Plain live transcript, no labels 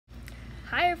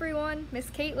Hi everyone, Miss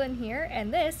Caitlin here,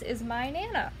 and this is my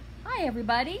Nana. Hi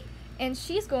everybody. And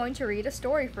she's going to read a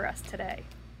story for us today.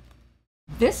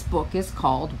 This book is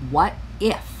called What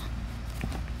If?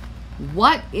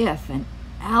 What if an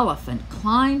elephant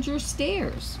climbed your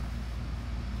stairs?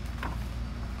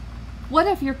 What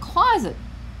if your closet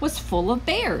was full of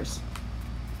bears?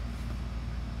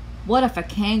 What if a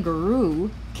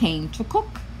kangaroo came to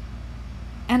cook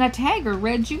and a tiger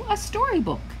read you a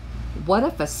storybook? What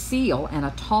if a seal and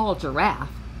a tall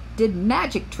giraffe did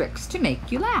magic tricks to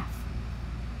make you laugh?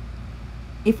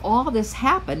 If all this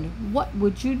happened, what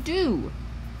would you do?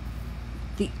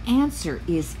 The answer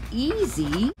is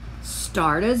easy.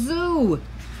 Start a zoo.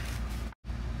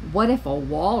 What if a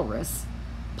walrus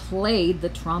played the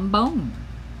trombone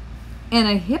and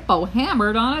a hippo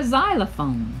hammered on a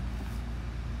xylophone?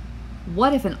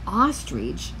 What if an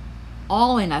ostrich,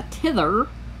 all in a tither,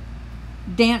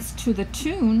 danced to the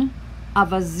tune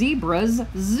of a zebra's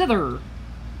zither?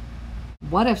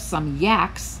 What if some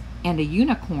yaks and a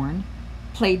unicorn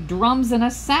played drums and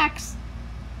a sax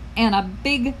and a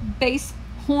big bass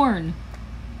horn?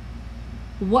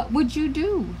 What would you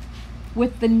do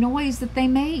with the noise that they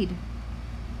made?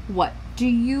 What do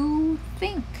you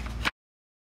think?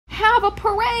 Have a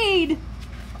parade!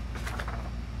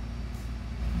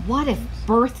 What if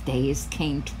birthdays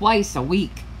came twice a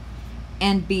week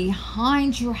and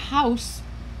behind your house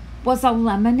was a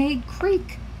lemonade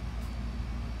creek?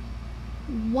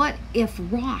 What if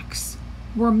rocks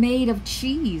were made of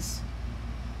cheese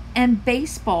and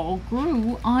baseball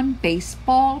grew on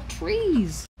baseball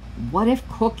trees? What if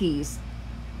cookies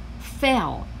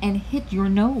fell and hit your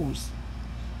nose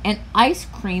and ice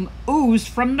cream oozed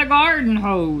from the garden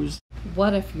hose?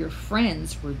 What if your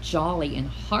friends were jolly and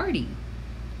hearty?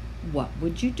 What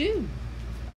would you do?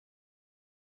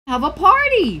 Have a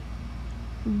party!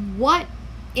 What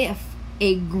if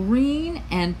a green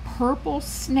and purple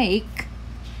snake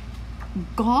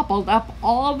gobbled up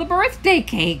all the birthday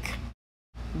cake?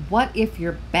 What if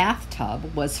your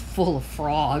bathtub was full of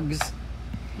frogs?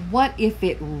 What if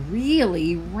it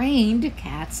really rained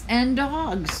cats and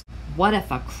dogs? What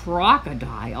if a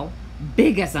crocodile,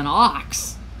 big as an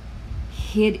ox,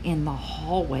 hid in the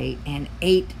hallway and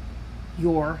ate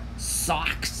your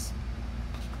socks?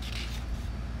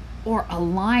 Or a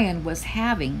lion was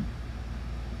having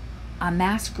a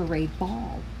masquerade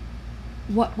ball?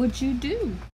 What would you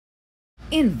do?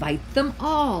 Invite them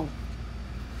all.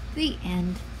 The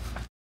end.